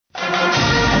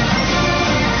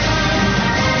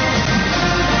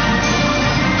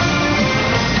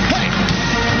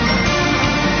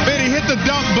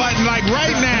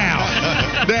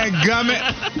Dadgummit.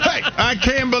 Hey, I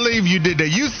can't believe you did that.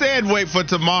 You said wait for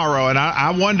tomorrow, and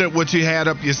I wondered what you had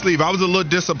up your sleeve. I was a little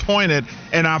disappointed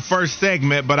in our first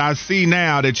segment, but I see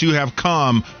now that you have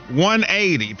come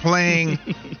 180 playing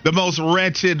the most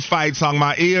wretched fight song.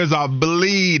 My ears are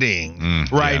bleeding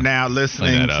now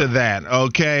listening to that,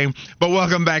 okay? But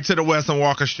welcome back to the Wes and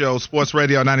Walker Show, Sports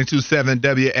Radio 92.7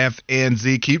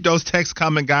 WFNZ. Keep those texts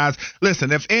coming, guys.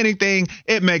 Listen, if anything,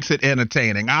 it makes it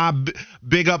entertaining. I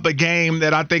big up a game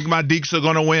that I think my Deeks are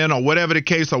going to win, or whatever the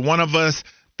case, or one of us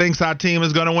thinks our team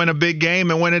is going to win a big game,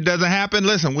 and when it doesn't happen,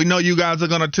 listen, we know you guys are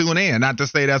going to tune in. Not to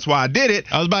say that's why I did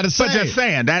it. I was about to say. But just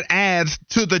saying, that adds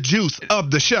to the juice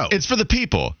of the show. It's for the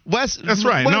people. That's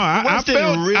right. I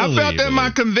felt in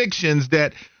my convictions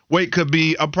that Wake could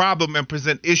be a problem and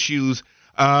present issues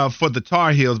for the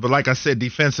Tar Heels. But like I said,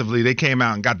 defensively, they came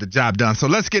out and got the job done. So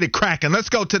let's get it cracking. Let's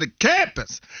go to the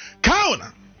campus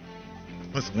corner.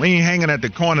 Listen, we ain't hanging at the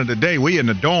corner today. We in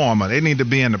the dorm. They need to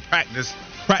be in the practice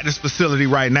facility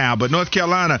right now. But North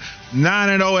Carolina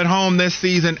 9-0 at home this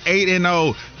season,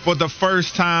 8-0 for the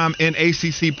first time in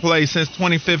ACC play since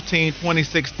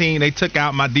 2015-2016. They took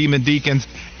out my Demon Deacons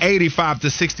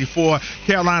 85-64.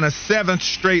 Carolina's seventh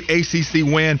straight ACC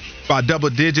win by double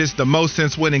digits, the most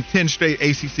since winning 10 straight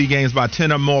ACC games by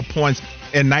 10 or more points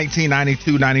in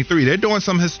 1992-93. They're doing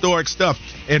some historic stuff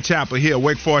in Chapel Hill.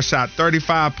 Wake Forest shot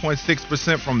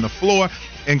 35.6% from the floor,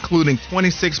 including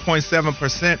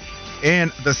 26.7%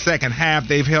 in the second half.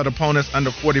 They've held opponents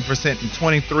under 40% in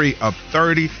 23 of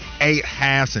 38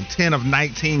 halves and 10 of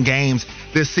 19 games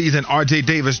this season. RJ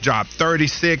Davis dropped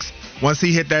 36. Once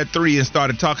he hit that three and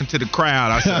started talking to the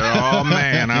crowd, I said, oh,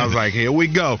 man. I was like, here we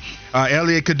go.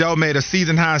 Elliot Cadeau made a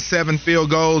season-high 7 field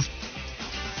goals,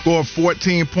 scored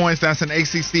 14 points. That's an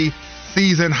ACC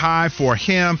season high for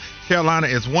him. Carolina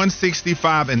is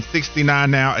 165-69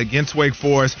 now against Wake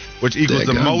Forest, which equals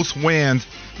the most wins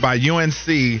by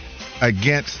UNC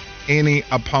against any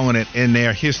opponent in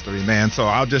their history, man. So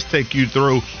I'll just take you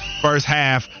through first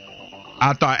half.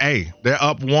 I thought, hey, they're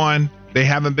up 1. They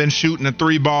haven't been shooting the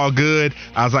 3-ball good.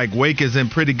 I was like, Wake is in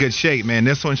pretty good shape, man.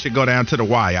 This one should go down to the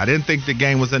wire. I didn't think the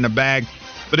game was in the bag,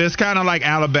 but it's kind of like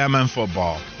Alabama in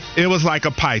football. It was like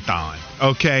a python,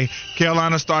 okay?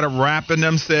 Carolina started wrapping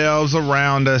themselves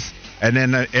around us, and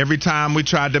then every time we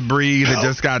tried to breathe, it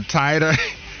just got tighter.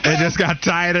 It just got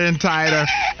tighter and tighter.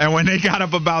 And when they got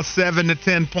up about 7 to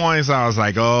 10 points, I was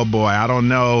like, oh, boy, I don't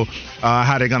know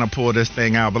how they're going to pull this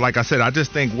thing out. But like I said, I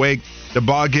just think Wake, the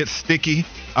ball gets sticky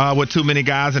with too many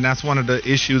guys, and that's one of the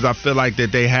issues I feel like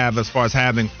that they have as far as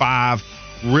having 5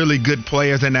 really good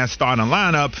players in that starting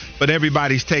lineup, but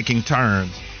everybody's taking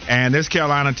turns. And this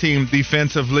Carolina team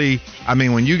defensively, I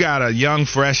mean, when you got a young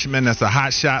freshman that's a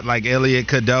hot shot like Elliot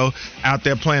Cadeau out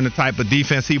there playing the type of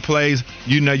defense he plays,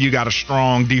 you know you got a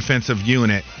strong defensive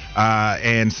unit.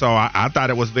 And so I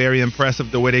thought it was very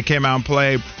impressive the way they came out and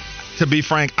played. To be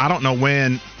frank, I don't know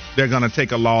when they're going to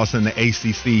take a loss in the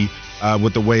ACC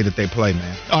with the way that they play,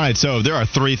 man. All right, so there are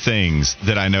 3 things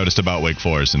that I noticed about Wake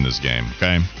Forest in this game,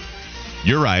 okay?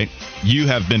 You're right. You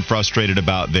have been frustrated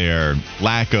about their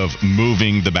lack of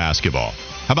moving the basketball.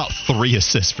 How about 3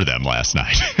 assists for them last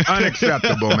night?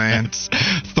 Unacceptable, man.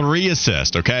 3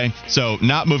 assists, okay? So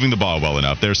not moving the ball well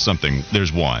enough. There's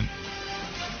 1.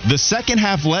 The second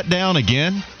half letdown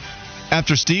again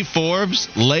after Steve Forbes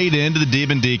laid into the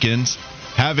Demon Deacons,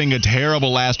 having a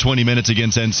terrible last 20 minutes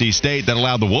against NC State that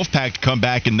allowed the Wolfpack to come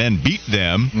back and then beat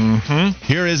them.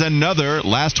 Here is another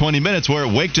last 20 minutes where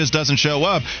Wake just doesn't show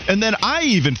up. And then I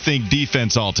even think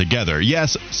defense altogether.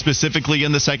 Yes, specifically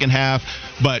in the second half,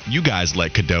 but you guys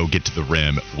let Cadeau get to the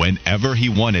rim whenever he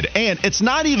wanted. And it's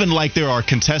not even like there are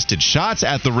contested shots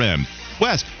at the rim.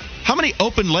 Wes, how many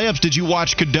open layups did you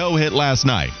watch Cadeau hit last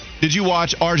night? Did you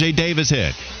watch RJ Davis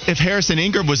hit? If Harrison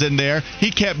Ingram was in there,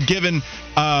 he kept giving,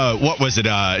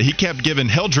 he kept giving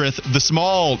Hildreth the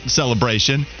small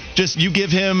celebration. Just you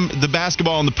give him the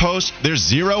basketball on the post, there's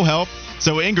 0 help.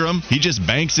 So Ingram, he just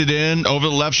banks it in over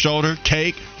the left shoulder,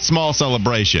 cake, small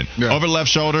celebration. Yeah. Over the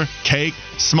left shoulder, cake,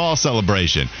 small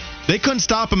celebration. They couldn't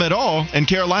stop him at all, and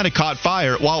Carolina caught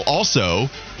fire while also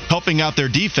helping out their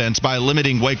defense by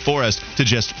limiting Wake Forest to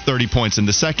just 30 points in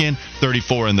the second,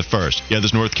 34 in the first. Yeah,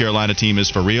 this North Carolina team is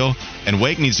for real, and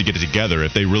Wake needs to get it together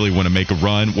if they really want to make a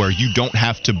run where you don't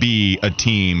have to be a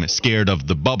team scared of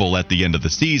the bubble at the end of the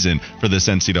season for this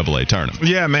NCAA tournament.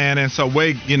 Yeah, man, and so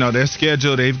Wake, you know, their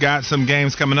schedule, they've got some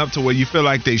games coming up to where you feel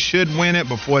like they should win it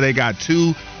before they got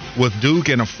 2 with Duke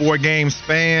in a 4-game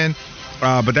span.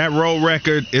 But that road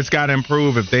record, it's got to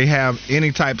improve if they have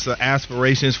any types of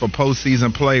aspirations for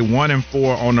postseason play.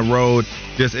 1-4 on the road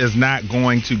just is not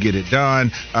going to get it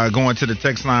done. Going to the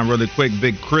text line really quick,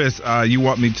 Big Chris, you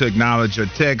want me to acknowledge your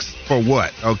text for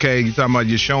what? Okay, you talking about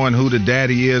you're showing who the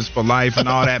daddy is for life and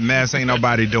all that mess. Ain't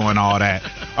nobody doing all that.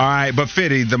 All right, but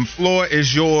Fitty, the floor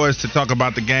is yours to talk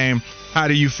about the game. How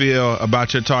do you feel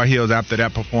about your Tar Heels after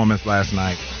that performance last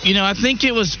night? I think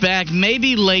it was back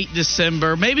maybe late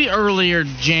December, maybe earlier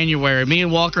January. Me and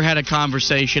Walker had a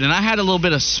conversation, and I had a little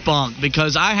bit of spunk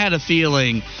because I had a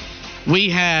feeling we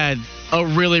had a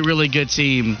really, really good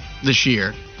team this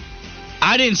year.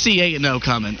 I didn't see 8-0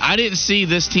 coming. I didn't see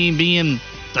this team being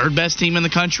third best team in the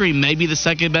country, maybe the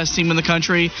second best team in the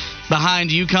country behind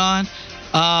UConn.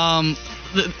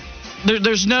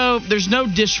 There's no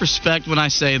disrespect when I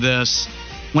say this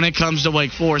when it comes to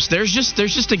Wake Forest. There's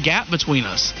just a gap between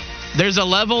us. There's a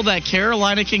level that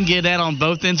Carolina can get at on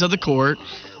both ends of the court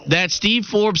that Steve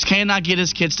Forbes cannot get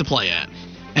his kids to play at.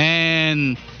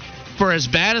 And for as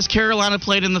bad as Carolina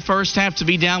played in the first half, to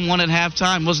be down 1 at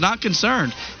halftime was not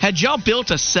concerned. Had y'all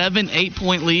built a 7-8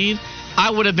 point lead,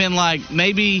 I would have been like,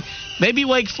 maybe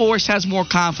Wake Forest has more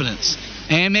confidence.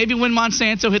 And maybe when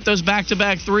Monsanto hit those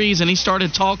back-to-back threes and he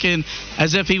started talking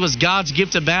as if he was God's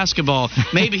gift to basketball,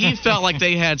 maybe he felt like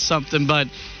they had something. But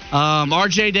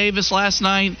R.J. Davis last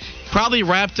night probably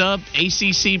wrapped up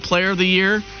ACC Player of the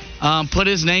Year, put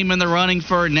his name in the running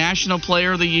for National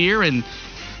Player of the Year. And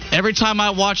every time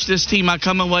I watch this team, I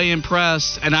come away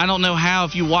impressed. And I don't know how,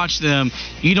 if you watch them,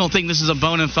 you don't think this is a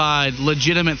bona fide,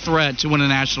 legitimate threat to win a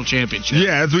national championship.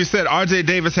 Yeah, as we said, R.J.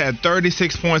 Davis had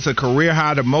 36 points, a career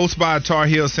high, the most by a Tar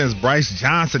Heel since Bryce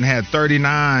Johnson had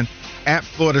 39 at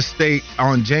Florida State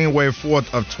on January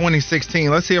 4th of 2016.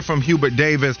 Let's hear from Hubert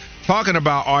Davis talking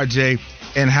about R.J.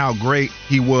 and how great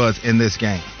he was in this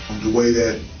game. The way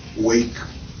that Wake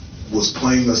was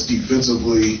playing us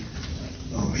defensively,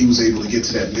 he was able to get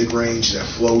to that mid-range, that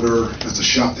floater. That's a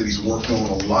shot that he's worked on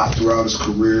a lot throughout his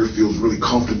career. Feels really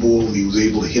comfortable, and he was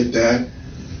able to hit that.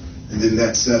 And then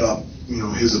that set up,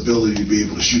 his ability to be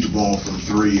able to shoot the ball from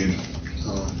three. And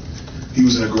he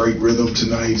was in a great rhythm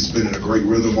tonight. He's been in a great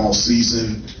rhythm all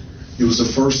season. It was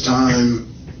the first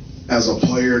time as a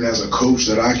player and as a coach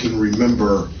that I can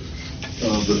remember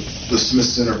the Smith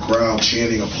Center crowd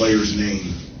chanting a player's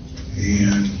name.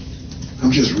 And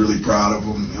I'm just really proud of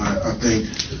him. I think,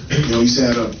 he's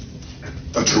had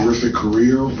a terrific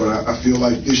career, but I feel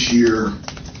like this year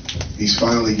he's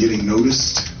finally getting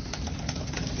noticed,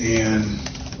 and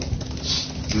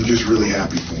I'm just really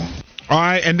happy for him. All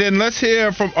right, and then let's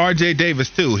hear from R.J. Davis,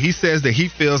 too. He says that he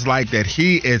feels like that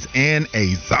he is in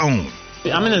a zone.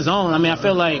 I'm in a zone. I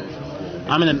feel like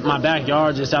I'm in my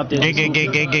backyard, just out there, just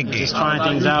trying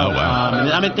things out. Oh, wow.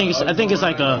 I think it's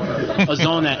like a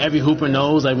zone that every hooper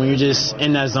knows. Like when you're just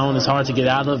in that zone, it's hard to get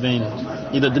out of, and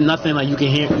nothing like you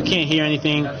can't hear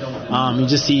anything. You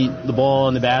just see the ball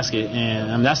in the basket,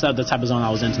 and that's the type of zone I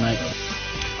was in tonight.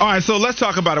 All right, so let's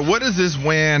talk about it. What does this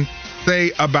win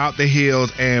say about the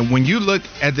Heels? And when you look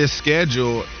at this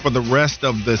schedule for the rest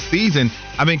of the season,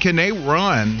 can they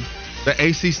run the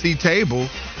ACC table?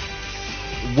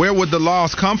 Where would the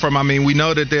loss come from? We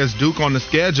know that there's Duke on the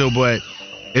schedule, but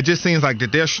it just seems like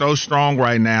that they're so strong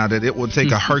right now that it will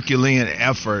take a Herculean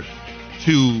effort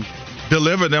to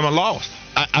deliver them a loss.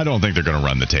 I don't think they're going to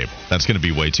run the table. That's going to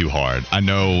be way too hard. I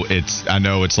know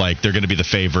it's like they're going to be the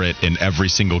favorite in every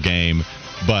single game,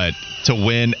 but to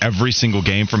win every single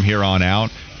game from here on out,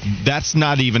 that's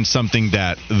not even something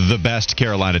that the best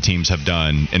Carolina teams have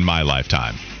done in my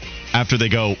lifetime. After they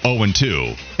go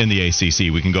 0-2 in the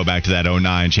ACC, we can go back to that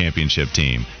 2009 championship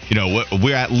team.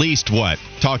 We're at least,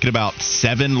 talking about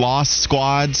 7 loss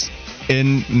squads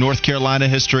in North Carolina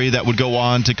history that would go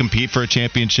on to compete for a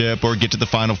championship or get to the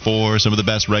Final Four, some of the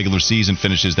best regular season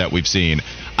finishes that we've seen.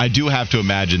 I do have to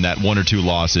imagine that 1 or 2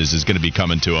 losses is going to be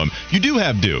coming to them. You do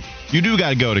have Duke. You do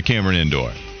got to go to Cameron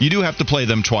Indoor. You do have to play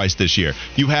them twice this year.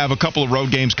 You have a couple of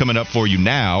road games coming up for you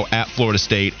now at Florida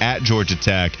State, at Georgia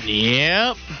Tech.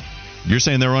 Yep. You're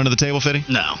saying they're under the table, Fitty?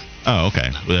 No. Oh,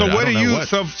 okay. So what do you?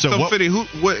 So Fitty,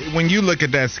 when you look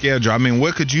at that schedule,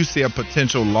 what could you see a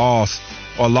potential loss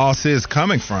or losses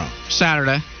coming from?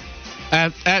 Saturday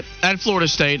at Florida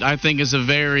State, I think is a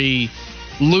very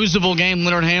losable game.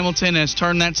 Leonard Hamilton has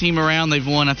turned that team around. They've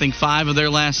won, I think, 5 of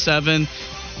their last 7.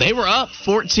 They were up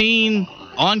 14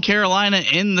 on Carolina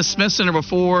in the Smith Center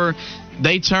before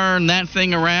they turned that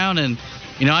thing around. And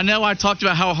I know I talked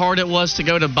about how hard it was to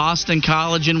go to Boston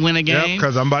College and win a game. Yep,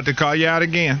 because I'm about to call you out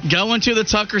again. Going to the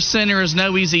Tucker Center is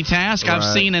no easy task. Right. I've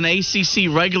seen an ACC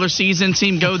regular season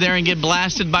team go there and get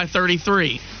blasted by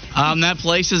 33. That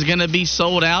place is going to be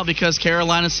sold out because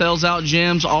Carolina sells out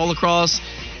gyms all across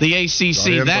the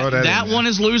ACC. That one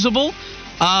is losable.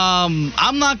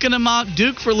 I'm not going to mock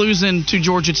Duke for losing to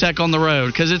Georgia Tech on the road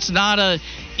because it's not a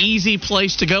easy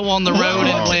place to go on the road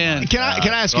and win. Can I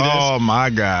ask you this? Oh, my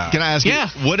God. Can I ask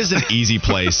you, what is an easy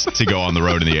place to go on the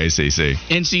road in the ACC?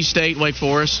 NC State, Wake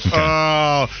Forest. Okay.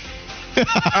 All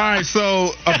right, so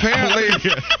apparently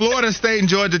Florida State and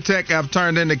Georgia Tech have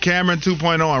turned into Cameron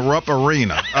 2.0 and Rupp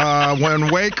Arena.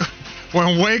 When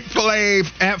Wake played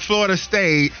at Florida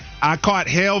State, I caught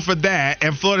hell for that,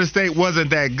 and Florida State wasn't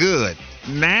that good.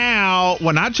 Now,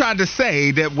 when I tried to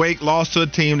say that Wake lost to a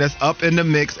team that's up in the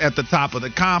mix at the top of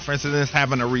the conference and is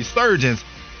having a resurgence,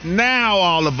 now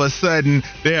all of a sudden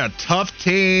they're a tough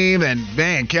team, and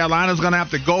man, Carolina's going to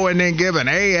have to go in there and give an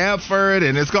A effort,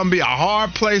 and it's going to be a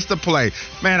hard place to play.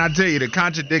 Man, I tell you, the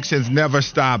contradictions never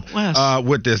stop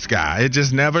with this guy. It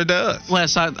just never does.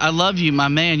 Wes, I love you, my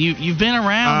man. You've been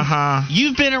around.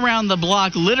 You've been around the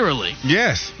block, literally.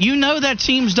 Yes. You know that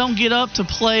teams don't get up to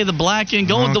play the black and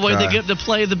gold the way they get up to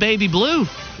play the baby blue.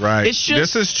 Right. It's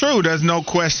just, this is true. There's no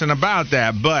question about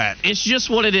that, but it's just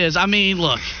what it is. I mean,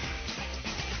 look.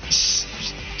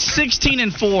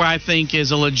 16-4, I think,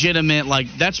 is a legitimate,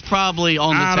 that's probably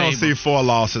on the table. I don't see 4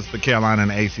 losses for Carolina in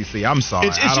the ACC. I'm sorry.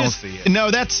 I don't see it. No,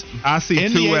 I see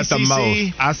 2 at the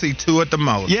most. I see 2 at the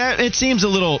most. Yeah, it seems a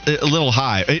little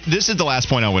high. This is the last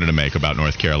point I wanted to make about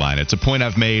North Carolina. It's a point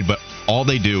I've made, but all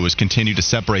they do is continue to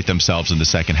separate themselves in the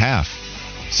second half.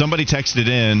 Somebody texted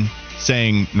in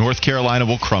saying North Carolina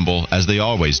will crumble, as they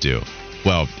always do.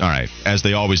 Well, all right. As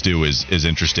they always do is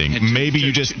interesting. Maybe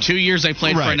you just 2 years they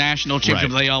played for a national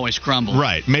championship. They always crumble.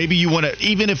 Right. Maybe you want to,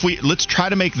 even if let's try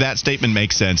to make that statement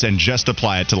make sense and just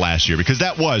apply it to last year, because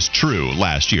that was true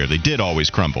last year. They did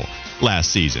always crumble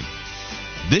last season.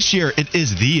 This year, it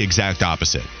is the exact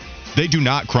opposite. They do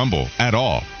not crumble at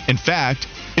all. In fact,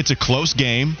 it's a close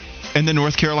game, and then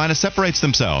North Carolina separates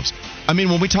themselves. I mean,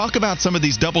 when we talk about some of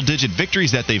these double-digit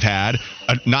victories that they've had,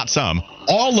 not some,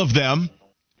 all of them.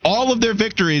 All of their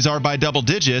victories are by double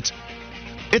digits.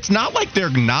 It's not like they're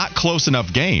not close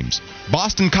enough games.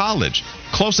 Boston College,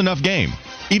 close enough game,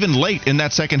 even late in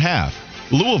that second half.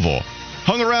 Louisville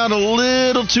hung around a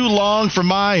little too long for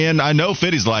my end. I know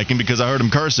Fitty's liking because I heard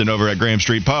him cursing over at Graham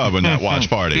Street Pub in that watch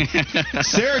party.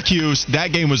 Syracuse,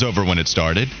 that game was over when it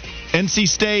started. NC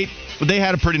State, they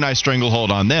had a pretty nice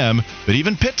stranglehold on them. But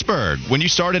even Pittsburgh, when you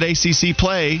started ACC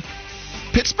play,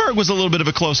 Pittsburgh was a little bit of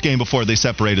a close game before they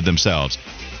separated themselves.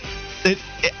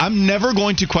 I'm never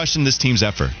going to question this team's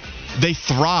effort. They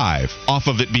thrive off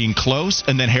of it being close,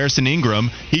 and then Harrison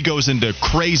Ingram, he goes into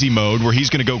crazy mode where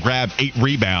he's going to go grab 8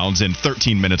 rebounds in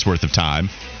 13 minutes worth of time,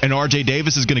 and RJ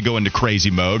Davis is going to go into crazy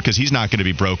mode because he's not going to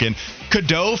be broken.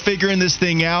 Cadeau figuring this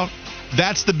thing out,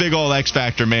 that's the big old X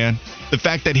factor, man. The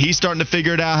fact that he's starting to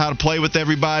figure it out how to play with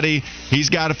everybody. He's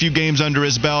got a few games under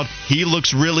his belt. He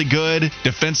looks really good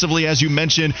defensively, as you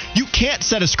mentioned. You can't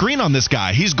set a screen on this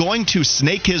guy. He's going to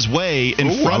snake his way in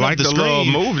front of the screen. I like the little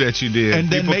move that you did. And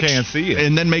then people can't see it.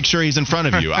 And then make sure he's in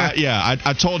front of you.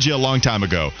 I told you a long time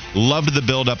ago. Loved the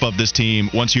buildup of this team.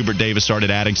 Once Hubert Davis started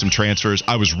adding some transfers,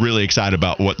 I was really excited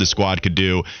about what the squad could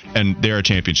do, and they're a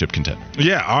championship contender.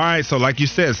 Yeah, all right. So like you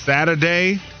said,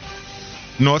 Saturday,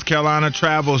 North Carolina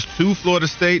travels to Florida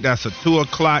State. That's a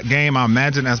 2:00 game. I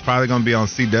imagine that's probably going to be on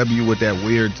CW with that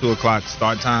weird 2:00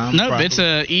 start time. Nope, it's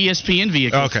a ESPN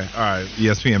vehicle. Okay, all right,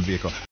 ESPN vehicle.